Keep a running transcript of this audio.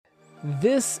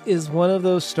This is one of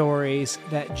those stories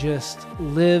that just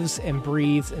lives and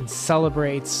breathes and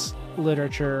celebrates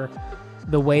literature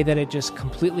the way that it just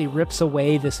completely rips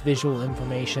away this visual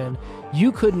information.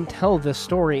 You couldn't tell this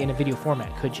story in a video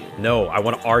format, could you? No, I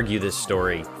want to argue this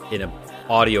story in an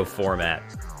audio format,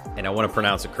 and I want to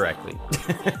pronounce it correctly.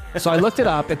 So I looked it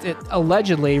up. It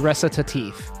allegedly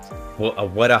Recitatif. Well,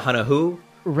 what a hana who?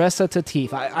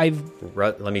 Recitatif.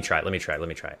 Let me try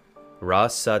it.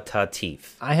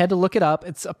 Recitatif. I had to look it up.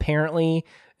 It's apparently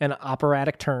an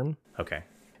operatic term. Okay.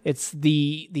 It's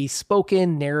the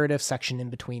spoken narrative section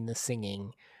in between the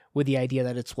singing, with the idea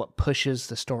that it's what pushes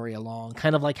the story along.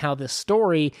 Kind of like how this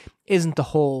story isn't the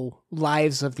whole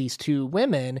lives of these two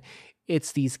women.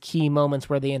 It's these key moments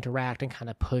where they interact and kind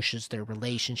of pushes their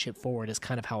relationship forward is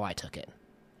kind of how I took it.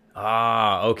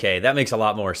 Ah, okay. That makes a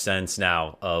lot more sense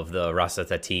now. Of the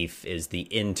Recitatif is the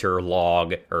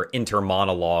interlogue or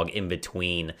intermonologue in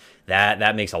between.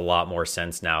 That makes a lot more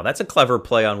sense now. That's a clever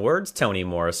play on words, Toni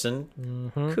Morrison.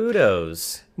 Mm-hmm.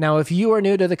 Kudos. Now, if you are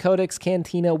new to the Codex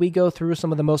Cantina, we go through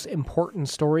some of the most important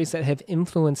stories that have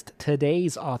influenced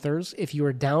today's authors. If you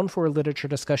are down for a literature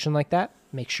discussion like that,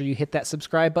 make sure you hit that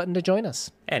subscribe button to join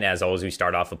us. And as always, we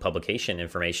start off with publication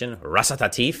information.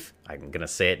 Recitatif, I'm going to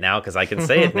say it now because I can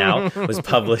say it now, was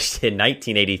published in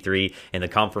 1983 in the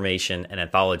Confirmation and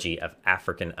Anthology of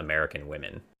African American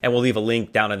Women. And we'll leave a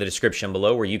link down in the description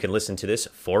below where you can listen to this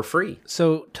for free.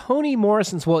 So Toni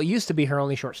Morrison's, well, it used to be her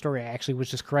only short story. I actually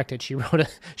was just corrected. She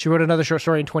wrote another short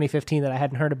story in 2015 that I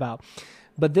hadn't heard about.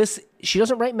 But she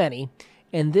doesn't write many.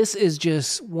 And this is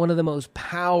just one of the most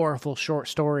powerful short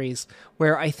stories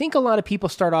where I think a lot of people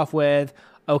start off with,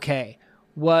 okay,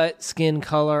 what skin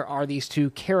color are these two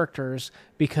characters?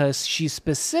 Because she's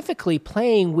specifically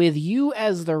playing with you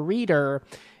as the reader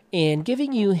and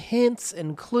giving you hints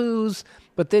and clues,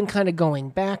 but then kind of going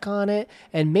back on it.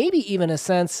 And maybe even a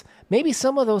sense, maybe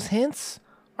some of those hints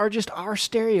are just our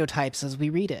stereotypes as we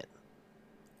read it.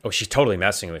 Oh, she's totally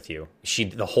messing with you.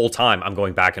 The whole time I'm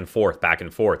going back and forth.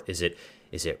 Is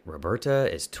it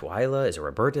Roberta? Is Twyla? Is it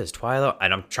Roberta? Is Twyla?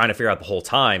 And I'm trying to figure out the whole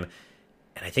time.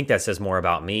 And I think that says more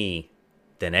about me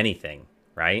than anything,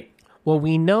 right? Well,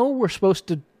 we know we're supposed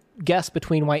to guess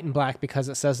between white and black because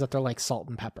it says that they're like salt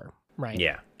and pepper, right?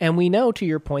 Yeah. And we know, to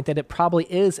your point, that it probably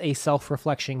is a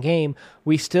self-reflection game.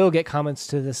 We still get comments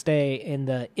to this day in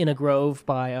the In a Grove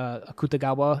by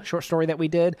Akutagawa short story that we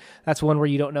did. That's one where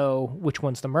you don't know which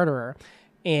one's the murderer.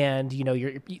 And, you know,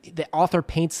 the author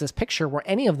paints this picture where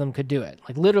any of them could do it,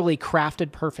 like literally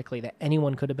crafted perfectly that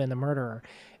anyone could have been the murderer.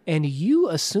 And you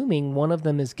assuming one of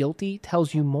them is guilty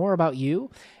tells you more about you.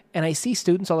 And I see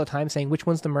students all the time saying, which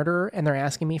one's the murderer? And they're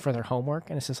asking me for their homework.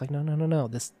 And it's just like, no.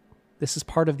 This is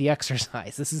part of the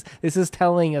exercise. This is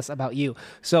telling us about you.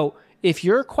 So if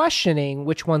you're questioning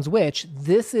which one's which,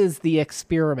 this is the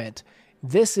experiment.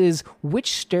 This is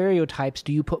which stereotypes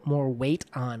do you put more weight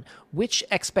on? Which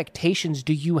expectations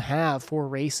do you have for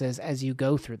races as you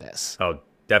go through this? Oh,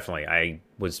 definitely. I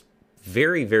was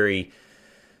very, very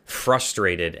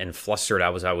frustrated and flustered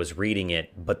as I was reading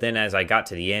it. But then as I got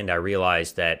to the end, I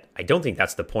realized that I don't think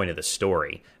that's the point of the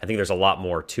story. I think there's a lot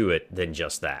more to it than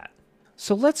just that.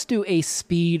 So let's do a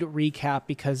speed recap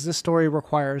because this story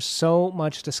requires so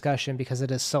much discussion because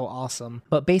it is so awesome.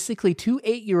 But basically, 2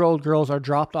 8-year-old girls are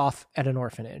dropped off at an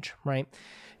orphanage, right?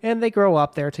 And they grow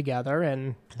up there together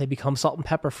and they become salt and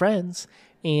pepper friends.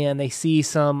 And they see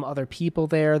some other people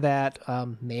there that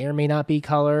may or may not be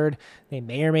colored. They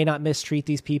may or may not mistreat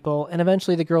these people. And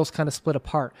eventually the girls kind of split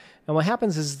apart. And what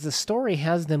happens is the story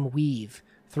has them weave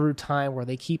through time where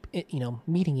they keep,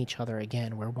 meeting each other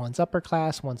again, where one's upper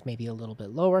class, one's maybe a little bit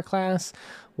lower class.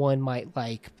 One might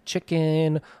like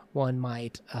chicken. One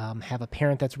might have a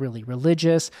parent that's really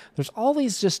religious. There's all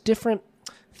these just different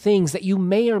things that you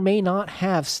may or may not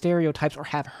have stereotypes or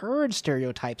have heard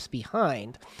stereotypes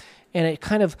behind. And it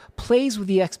kind of plays with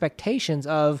the expectations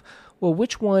of, well,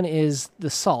 which one is the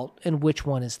salt and which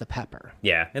one is the pepper?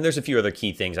 Yeah, and there's a few other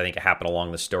key things I think happen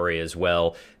along the story as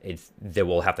well that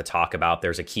we'll have to talk about.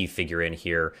 There's a key figure in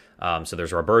here. So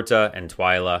there's Roberta and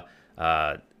Twyla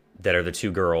that are the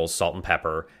two girls, Salt and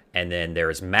Pepper. And then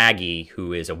there's Maggie,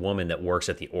 who is a woman that works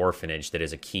at the orphanage that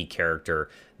is a key character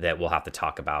that we'll have to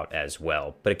talk about as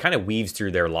well. But it kind of weaves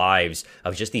through their lives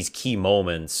of just these key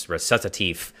moments,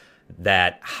 recitatif,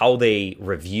 that how they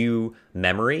review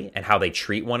memory and how they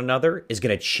treat one another is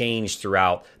going to change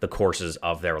throughout the courses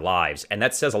of their lives. And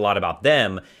that says a lot about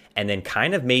them. And then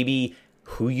kind of maybe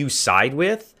who you side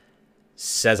with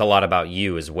says a lot about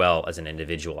you as well as an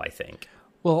individual, I think.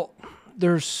 Well,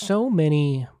 there's so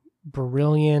many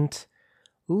brilliant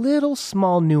little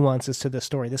small nuances to this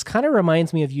story. This kind of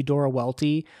reminds me of Eudora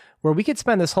Welty, where we could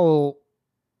spend this whole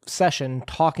session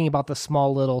talking about the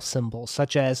small little symbols,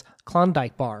 such as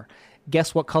Klondike bar.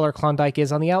 Guess what color Klondike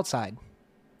is on the outside?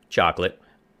 Chocolate.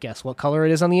 Guess what color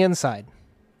it is on the inside?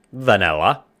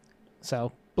 Vanilla.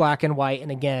 So black and white,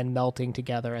 and again, melting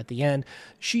together at the end.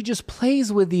 She just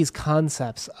plays with these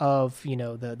concepts of,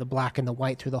 the black and the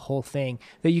white through the whole thing,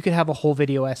 that you could have a whole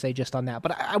video essay just on that.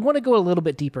 But I want to go a little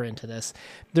bit deeper into this.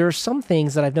 There are some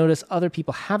things that I've noticed other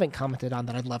people haven't commented on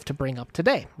that I'd love to bring up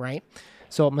today, right?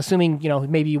 So I'm assuming,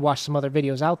 maybe you watch some other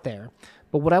videos out there.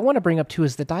 But what I want to bring up too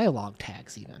is the dialogue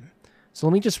tags even. So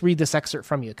let me just read this excerpt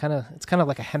from you. It's kind of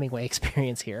like a Hemingway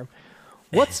experience here.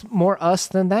 What's more us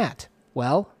than that?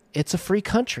 Well, it's a free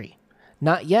country.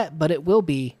 Not yet, but it will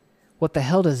be. What the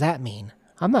hell does that mean?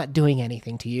 I'm not doing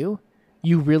anything to you.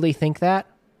 You really think that?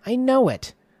 I know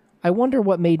it. I wonder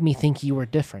what made me think you were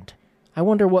different. I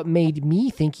wonder what made me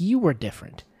think you were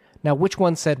different. Now, which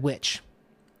one said which?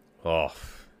 Oh,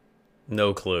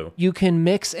 no clue. You can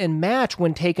mix and match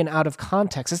when taken out of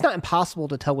context. It's not impossible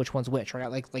to tell which one's which, right?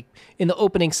 Like in the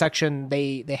opening section,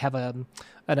 they have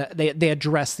they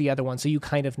address the other one, so you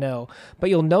kind of know. But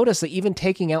you'll notice that even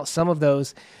taking out some of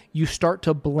those, you start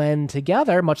to blend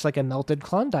together, much like a melted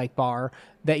Klondike bar,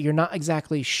 that you're not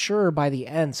exactly sure by the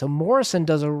end. So Morrison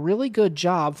does a really good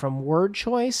job from word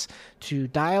choice to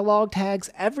dialogue tags.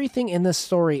 Everything in this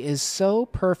story is so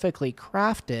perfectly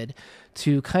crafted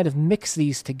to kind of mix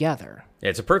these together.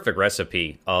 It's a perfect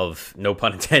recipe of, no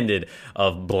pun intended,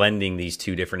 of blending these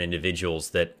two different individuals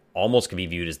that almost can be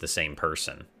viewed as the same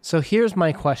person. So here's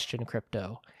my question,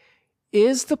 Crypto.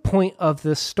 Is the point of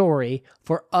this story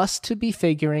for us to be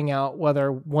figuring out whether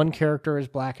one character is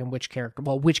black and which character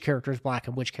is black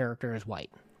and which character is white?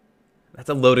 That's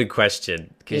a loaded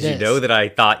question, because you know that I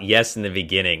thought yes in the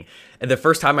beginning. And the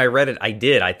first time I read it, I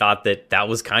did. I thought that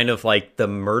was kind of like the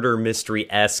murder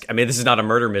mystery-esque. I mean, this is not a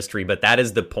murder mystery, but that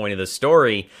is the point of the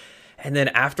story. And then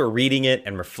after reading it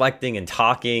and reflecting and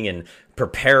talking and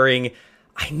preparing,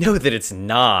 I know that it's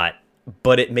not,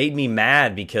 but it made me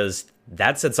mad because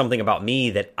that said something about me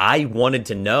that I wanted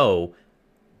to know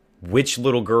which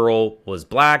little girl was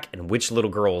black and which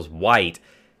little girl was white.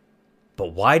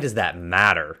 But why does that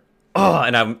matter? Oh,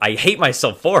 and I hate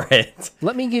myself for it.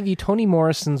 Let me give you Toni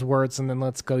Morrison's words, and then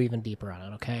let's go even deeper on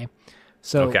it, okay?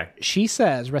 So She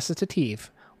says Recitatif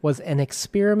was an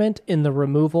experiment in the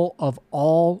removal of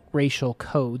all racial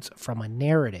codes from a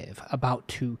narrative about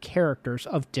two characters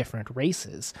of different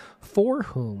races for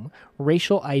whom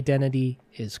racial identity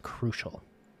is crucial.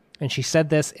 And she said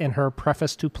this in her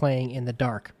preface to Playing in the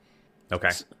Dark. Okay.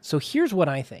 So here's what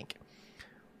I think.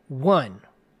 One,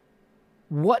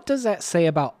 what does that say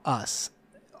about us,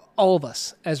 all of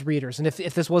us as readers? And if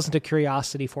this wasn't a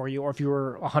curiosity for you, or if you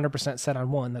were 100% set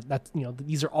on one, that's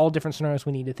these are all different scenarios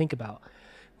we need to think about,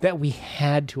 that we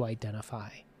had to identify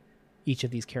each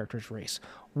of these characters' race.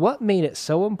 What made it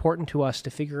so important to us to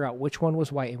figure out which one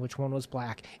was white and which one was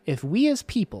black? If we as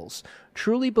peoples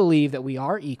truly believe that we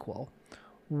are equal,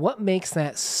 what makes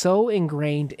that so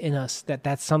ingrained in us that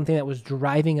that's something that was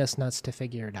driving us nuts to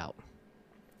figure it out?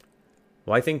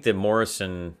 Well, I think that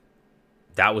Morrison,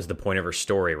 that was the point of her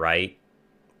story, right?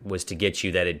 Was to get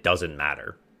you that it doesn't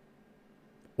matter.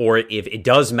 Or if it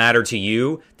does matter to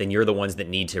you, then you're the ones that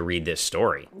need to read this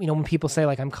story. When people say,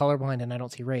 like, I'm colorblind and I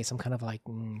don't see race, I'm kind of like,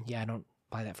 yeah, I don't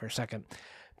buy that for a second.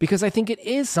 Because I think it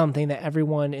is something that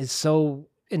everyone is so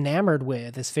enamored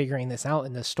with, is figuring this out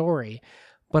in this story.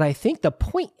 But I think the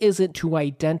point isn't to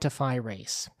identify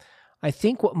race. I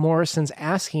think what Morrison's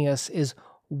asking us is,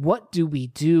 what do we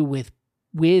do with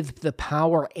the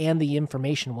power and the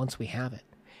information once we have it?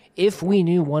 If we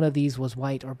knew one of these was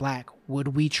white or black,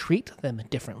 would we treat them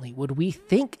differently? Would we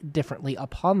think differently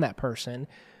upon that person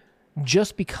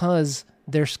just because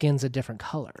their skin's a different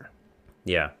color?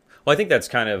 Yeah. Well, I think that's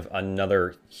kind of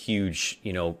another huge,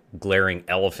 glaring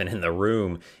elephant in the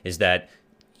room, is that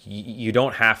you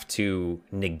don't have to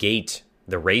negate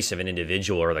the race of an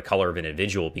individual or the color of an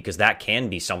individual, because that can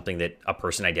be something that a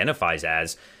person identifies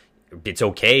as. It's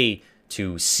okay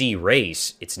to see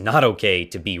race. It's not okay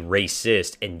to be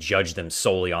racist and judge them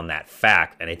solely on that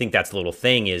fact. And I think that's the little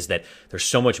thing, is that there's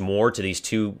so much more to these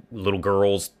two little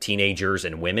girls, teenagers,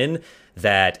 and women,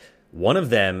 that one of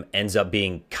them ends up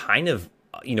being kind of,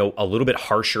 a little bit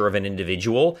harsher of an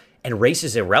individual, and race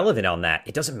is irrelevant on that.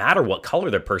 It doesn't matter what color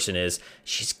the person is.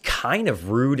 She's kind of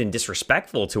rude and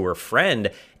disrespectful to her friend,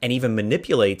 and even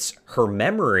manipulates her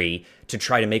memory to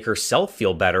try to make herself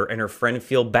feel better and her friend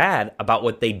feel bad about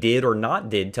what they did or not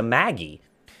did to Maggie.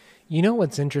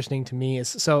 What's interesting to me is,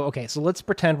 so let's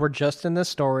pretend we're just in this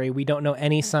story. We don't know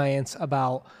any science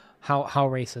about how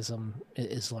racism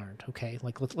is learned, okay?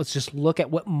 Like, let's just look at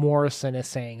what Morrison is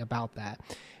saying about that.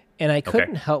 And I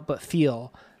couldn't help but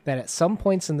feel that at some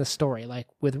points in the story, like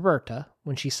with Berta,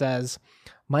 when she says,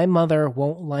 my mother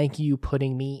won't like you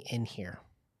putting me in here,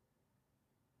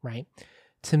 right?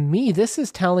 To me, this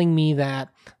is telling me that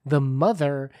the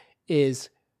mother is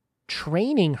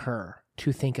training her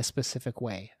to think a specific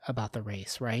way about the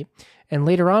race, right? And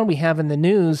later on, we have in the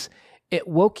news, it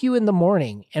woke you in the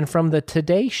morning, and from the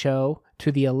Today Show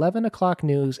to the 11 o'clock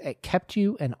news, it kept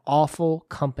you an awful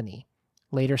company.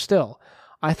 Later still,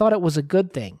 I thought it was a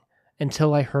good thing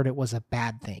until I heard it was a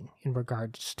bad thing in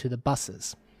regards to the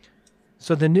buses.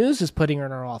 So the news is putting her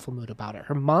in an awful mood about it.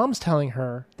 Her mom's telling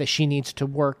her that she needs to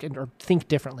work or think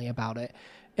differently about it.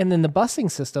 And then the busing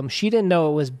system, she didn't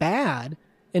know it was bad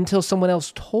until someone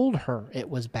else told her it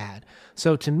was bad.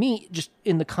 So to me, just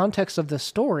in the context of the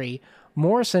story,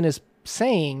 Morrison is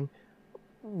saying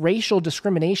racial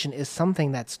discrimination is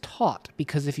something that's taught.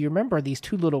 Because if you remember, these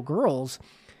two little girls,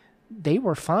 they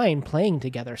were fine playing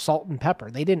together, Salt and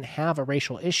Pepper. They didn't have a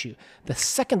racial issue. The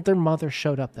second their mother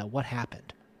showed up, though, what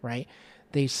happened, right?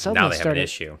 They suddenly have an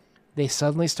issue. They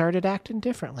suddenly started acting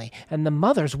differently, and the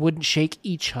mothers wouldn't shake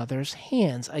each other's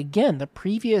hands. Again, the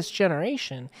previous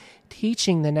generation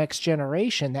teaching the next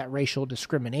generation that racial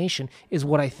discrimination is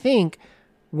what I think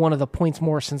one of the points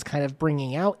Morrison's kind of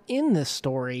bringing out in this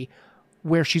story,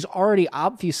 where she's already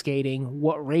obfuscating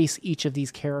what race each of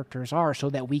these characters are so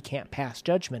that we can't pass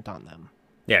judgment on them.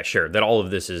 Yeah, sure. That all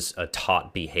of this is a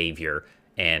taught behavior,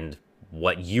 and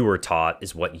what you were taught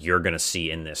is what you're going to see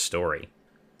in this story.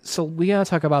 So we got to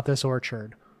talk about this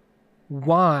orchard.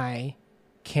 Why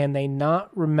can they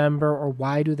not remember, or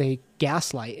why do they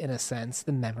gaslight, in a sense,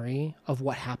 the memory of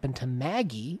what happened to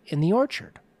Maggie in the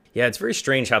orchard? Yeah, it's very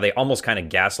strange how they almost kind of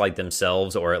gaslight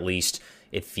themselves, or at least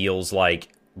it feels like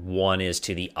one is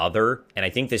to the other. And I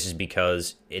think this is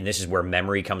because, and this is where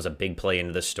memory comes a big play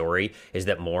into the story, is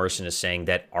that Morrison is saying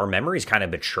that our memories kind of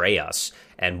betray us,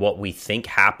 and what we think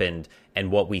happened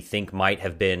and what we think might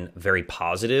have been very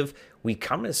positive, we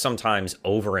come to sometimes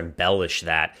over embellish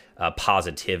that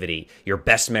positivity. Your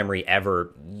best memory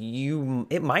ever,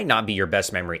 it might not be your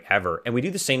best memory ever. And we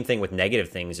do the same thing with negative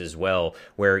things as well,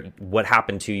 where what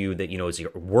happened to you that, is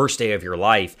your worst day of your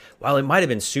life, while it might have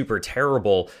been super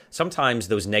terrible, sometimes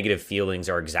those negative feelings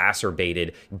are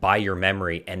exacerbated by your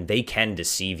memory, and they can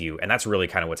deceive you. And that's really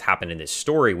kind of what's happened in this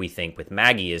story, we think, with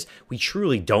Maggie, is we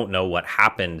truly don't know what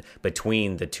happened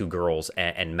between the two girls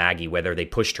and Maggie, whether they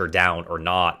pushed her down or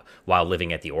not while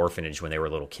living at the orphanage when they were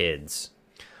little kids.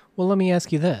 Well, let me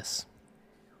ask you this.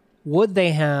 Would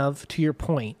they have, to your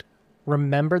point,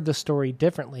 remembered the story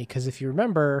differently? Because if you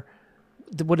remember,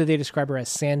 what did they describe her as?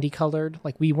 Sandy colored?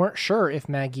 Like, we weren't sure if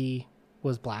Maggie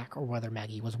was black or whether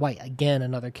Maggie was white. Again,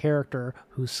 another character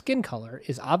whose skin color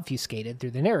is obfuscated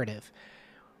through the narrative.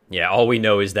 Yeah, all we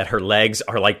know is that her legs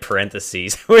are like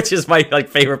parentheses, which is my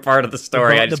favorite part of the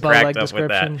story. I just cracked up with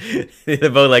that. The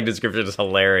bow leg description is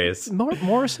hilarious.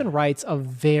 Morrison writes a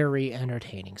very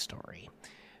entertaining story.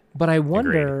 But I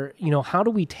wonder, how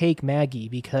do we take Maggie?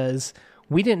 Because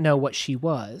we didn't know what she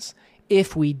was.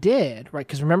 If we did, right,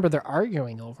 because remember they're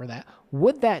arguing over that,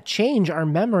 would that change our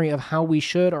memory of how we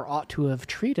should or ought to have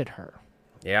treated her?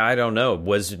 Yeah, I don't know.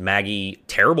 Was Maggie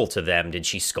terrible to them? Did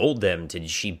she scold them? Did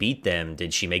she beat them?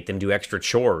 Did she make them do extra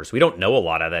chores? We don't know a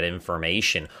lot of that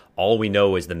information. All we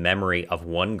know is the memory of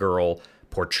one girl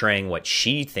portraying what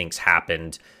she thinks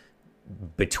happened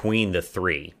between the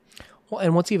three. Well,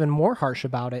 and what's even more harsh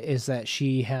about it is that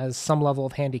she has some level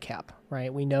of handicap,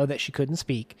 right? We know that she couldn't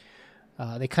speak.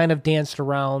 They kind of danced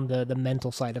around the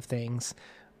mental side of things.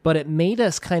 But it made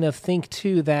us kind of think,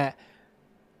 too, that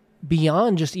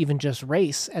beyond just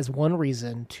race as one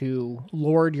reason to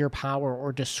lord your power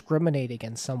or discriminate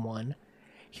against someone,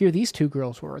 here these two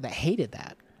girls that hated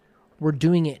that, were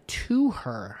doing it to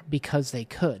her because they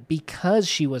could, because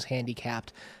she was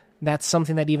handicapped. That's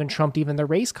something that even trumped even the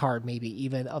race card, maybe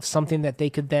even of something that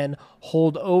they could then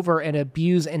hold over and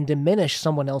abuse and diminish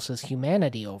someone else's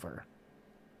humanity over.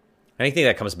 I think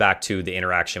that comes back to the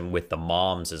interaction with the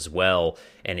moms as well.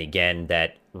 And again,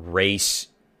 that race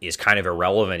is kind of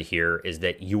irrelevant here, is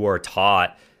that you are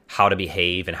taught how to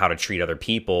behave and how to treat other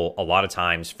people a lot of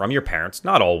times from your parents,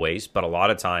 not always, but a lot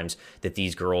of times that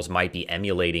these girls might be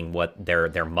emulating what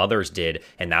their mothers did,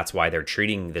 and that's why they're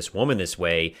treating this woman this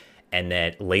way. And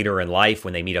that later in life,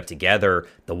 when they meet up together,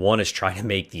 the one is trying to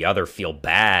make the other feel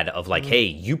bad of like, hey,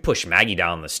 you push Maggie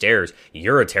down the stairs,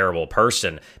 you're a terrible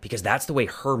person, because that's the way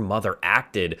her mother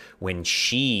acted when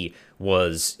she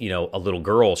was, a little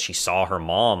girl. She saw her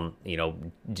mom,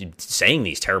 saying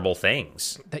these terrible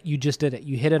things. That you just did it.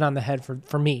 You hit it on the head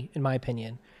for me, in my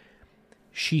opinion.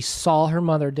 She saw her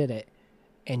mother did it,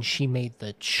 and she made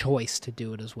the choice to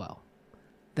do it as well.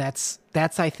 That's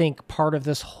I think part of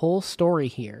this whole story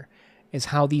here is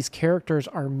how these characters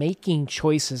are making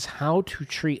choices how to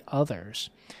treat others.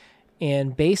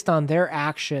 And based on their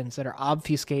actions that are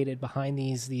obfuscated behind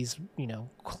these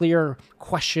clear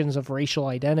questions of racial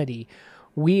identity,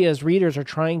 we as readers are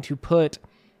trying to put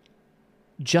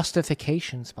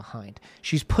justifications behind.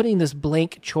 She's putting this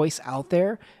blank choice out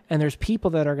there, and there's people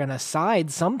that are going to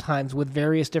side sometimes with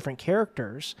various different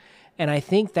characters. And I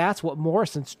think that's what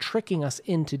Morrison's tricking us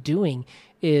into doing,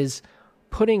 is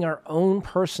putting our own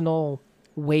personal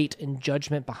weight and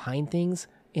judgment behind things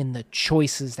in the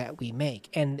choices that we make.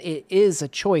 And it is a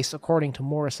choice according to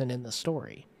Morrison in the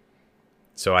story.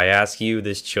 So I ask you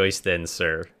this choice then,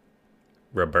 sir.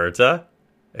 Roberta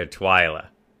or Twyla?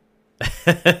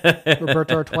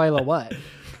 Roberta or Twyla what?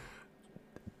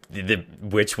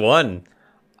 Which one?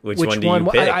 Which one do you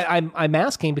pick? I'm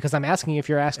asking because I'm asking if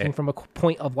you're asking from a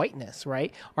point of whiteness,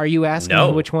 right? Are you asking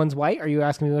me which one's white? Are you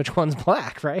asking me which one's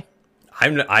black, right?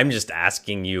 I'm just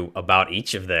asking you about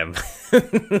each of them.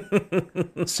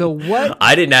 So what?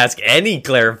 I didn't ask any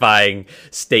clarifying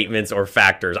statements or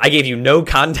factors. I gave you no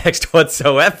context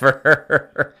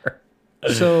whatsoever.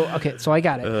 So I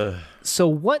got it. So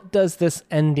what does this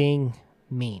ending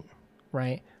mean,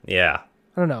 right? Yeah.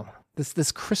 I don't know.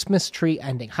 This Christmas tree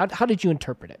ending. How did you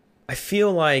interpret it? I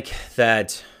feel like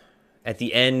that at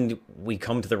the end we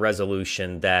come to the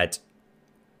resolution that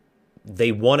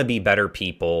they want to be better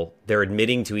people. They're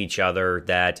admitting to each other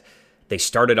that they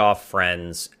started off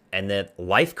friends and that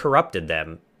life corrupted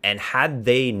them. And had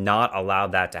they not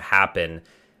allowed that to happen,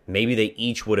 maybe they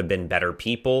each would have been better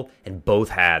people and both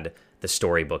had the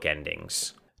storybook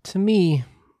endings. To me,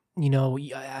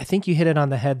 I think you hit it on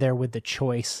the head there with the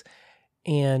choice.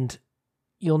 And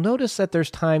you'll notice that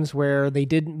there's times where they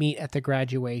didn't meet at the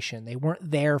graduation. They weren't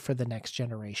there for the next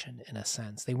generation, in a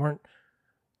sense. They weren't,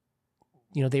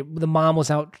 the mom was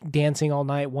out dancing all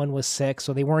night. One was sick,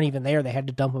 so they weren't even there. They had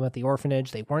to dump them at the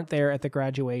orphanage. They weren't there at the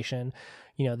graduation.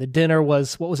 The dinner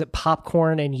was, what was it,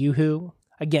 popcorn and Yoo-hoo?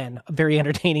 Again, a very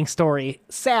entertaining story.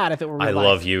 Sad if it were real life.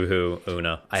 Love Yoo-hoo,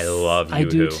 Una. I love Yoo-hoo. I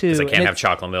do too. Because I can't have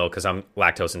chocolate milk because I'm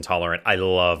lactose intolerant. I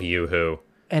love Yoo-hoo.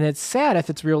 And it's sad if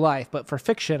it's real life, but for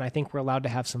fiction, I think we're allowed to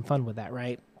have some fun with that,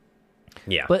 right?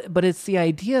 Yeah. But it's the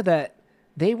idea that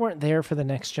they weren't there for the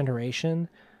next generation.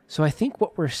 So I think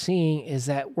what we're seeing is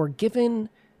that we're giving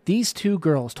these two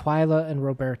girls, Twyla and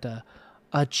Roberta,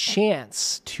 a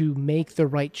chance to make the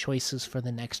right choices for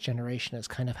the next generation is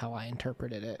kind of how I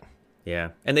interpreted it. Yeah.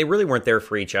 And they really weren't there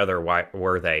for each other, why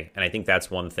were they? And I think that's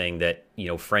one thing that,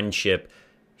 friendship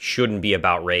shouldn't be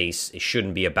about race. It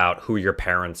shouldn't be about who your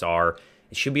parents are.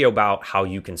 It should be about how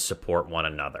you can support one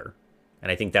another.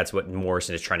 And I think that's what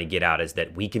Morrison is trying to get out, is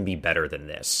that we can be better than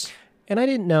this. And I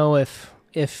didn't know if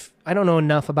I don't know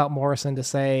enough about Morrison to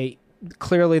say,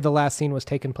 clearly the last scene was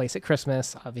taking place at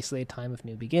Christmas, obviously a time of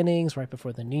new beginnings, right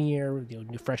before the new year,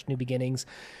 fresh new beginnings.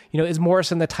 Is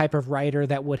Morrison the type of writer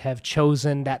that would have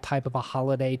chosen that type of a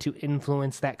holiday to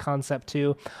influence that concept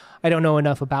too? I don't know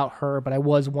enough about her, but I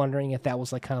was wondering if that was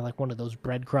kind of like one of those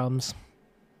breadcrumbs.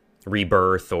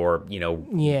 Rebirth or,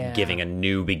 giving a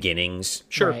new beginnings.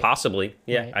 Sure, right. Possibly.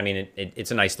 Yeah, right. I mean,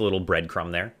 it's a nice little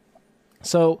breadcrumb there.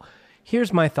 So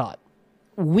here's my thought.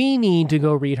 We need to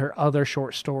go read her other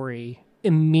short story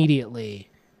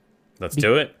immediately. Let's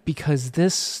do it. Because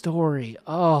this story,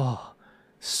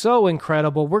 so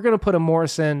incredible. We're going to put a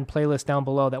Morrison playlist down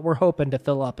below that we're hoping to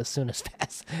fill up as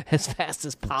fast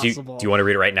as possible. Do you want to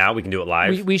read it right now? We can do it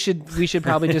live. We should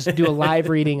probably just do a live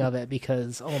reading of it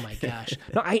because, oh my gosh.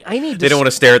 No, I need to... They don't want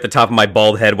to stare at the top of my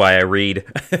bald head while I read.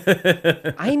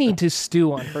 I need to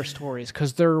stew on her stories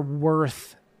because they're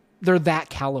that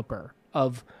caliber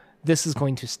of... This is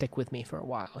going to stick with me for a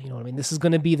while. You know what I mean? This is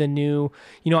going to be the new...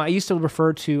 I used to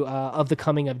refer to Of the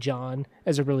Coming of John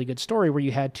as a really good story where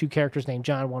you had two characters named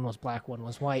John. One was black, one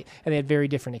was white. And they had very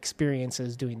different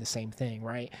experiences doing the same thing,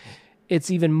 right?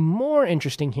 It's even more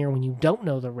interesting here when you don't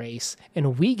know the race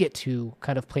and we get to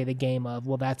kind of play the game of,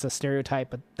 well, that's a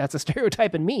stereotype, but that's a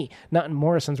stereotype in me, not in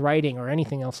Morrison's writing or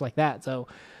anything else like that. So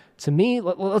to me,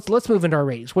 let's move into our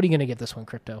ratings. What are you going to give this one,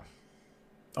 Crypto?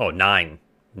 Oh, 9.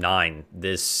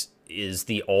 This is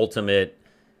the ultimate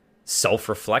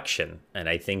self-reflection. And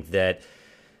I think that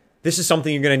this is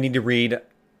something you're going to need to read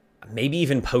maybe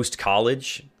even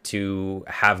post-college to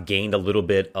have gained a little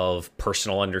bit of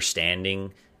personal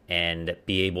understanding and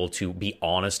be able to be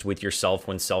honest with yourself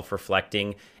when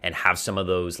self-reflecting and have some of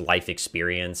those life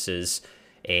experiences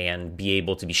and be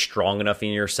able to be strong enough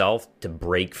in yourself to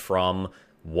break from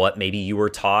what maybe you were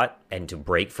taught and to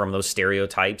break from those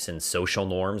stereotypes and social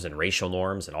norms and racial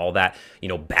norms and all that,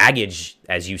 baggage,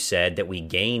 as you said, that we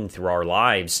gain through our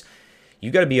lives.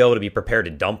 you got to be able to be prepared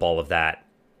to dump all of that.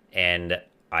 And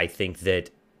I think that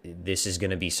this is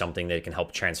going to be something that can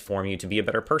help transform you to be a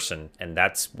better person. And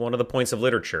that's one of the points of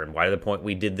literature. And why the point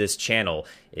we did this channel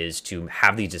is to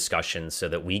have these discussions so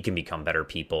that we can become better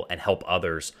people and help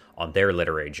others on their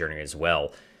literary journey as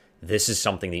well. This is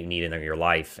something that you need in your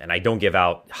life. And I don't give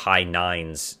out high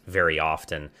 9s very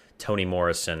often. Toni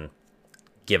Morrison,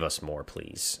 give us more,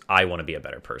 please. I want to be a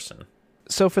better person.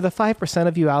 So for the 5%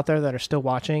 of you out there that are still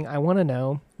watching, I want to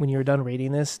know, when you're done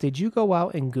reading this, did you go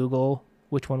out and Google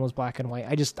which one was black and white?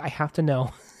 I have to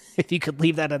know. If you could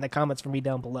leave that in the comments for me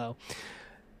down below.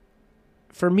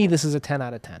 For me, this is a 10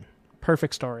 out of 10.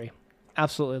 Perfect story.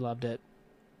 Absolutely loved it.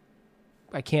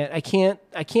 I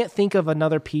can't think of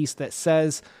another piece that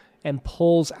says and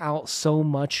pulls out so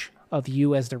much of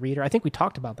you as the reader. I think we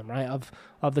talked about them, right?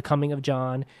 Of the coming of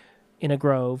John in a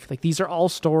grove. Like, these are all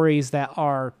stories that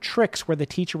are tricks where the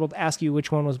teacher will ask you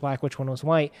which one was black, which one was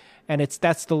white, and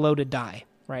that's the loaded die,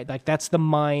 right? Like, that's the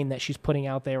mine that she's putting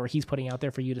out there, or he's putting out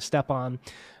there for you to step on,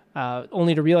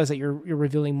 only to realize that you're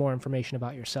revealing more information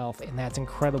about yourself, and that's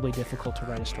incredibly difficult to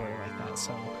write a story like that.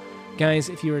 So, guys,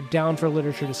 if you're down for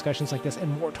literature discussions like this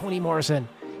and more Toni Morrison,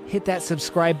 hit that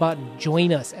subscribe button.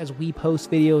 Join us as we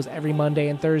post videos every Monday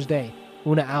and Thursday.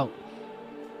 Una out.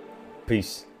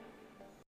 Peace.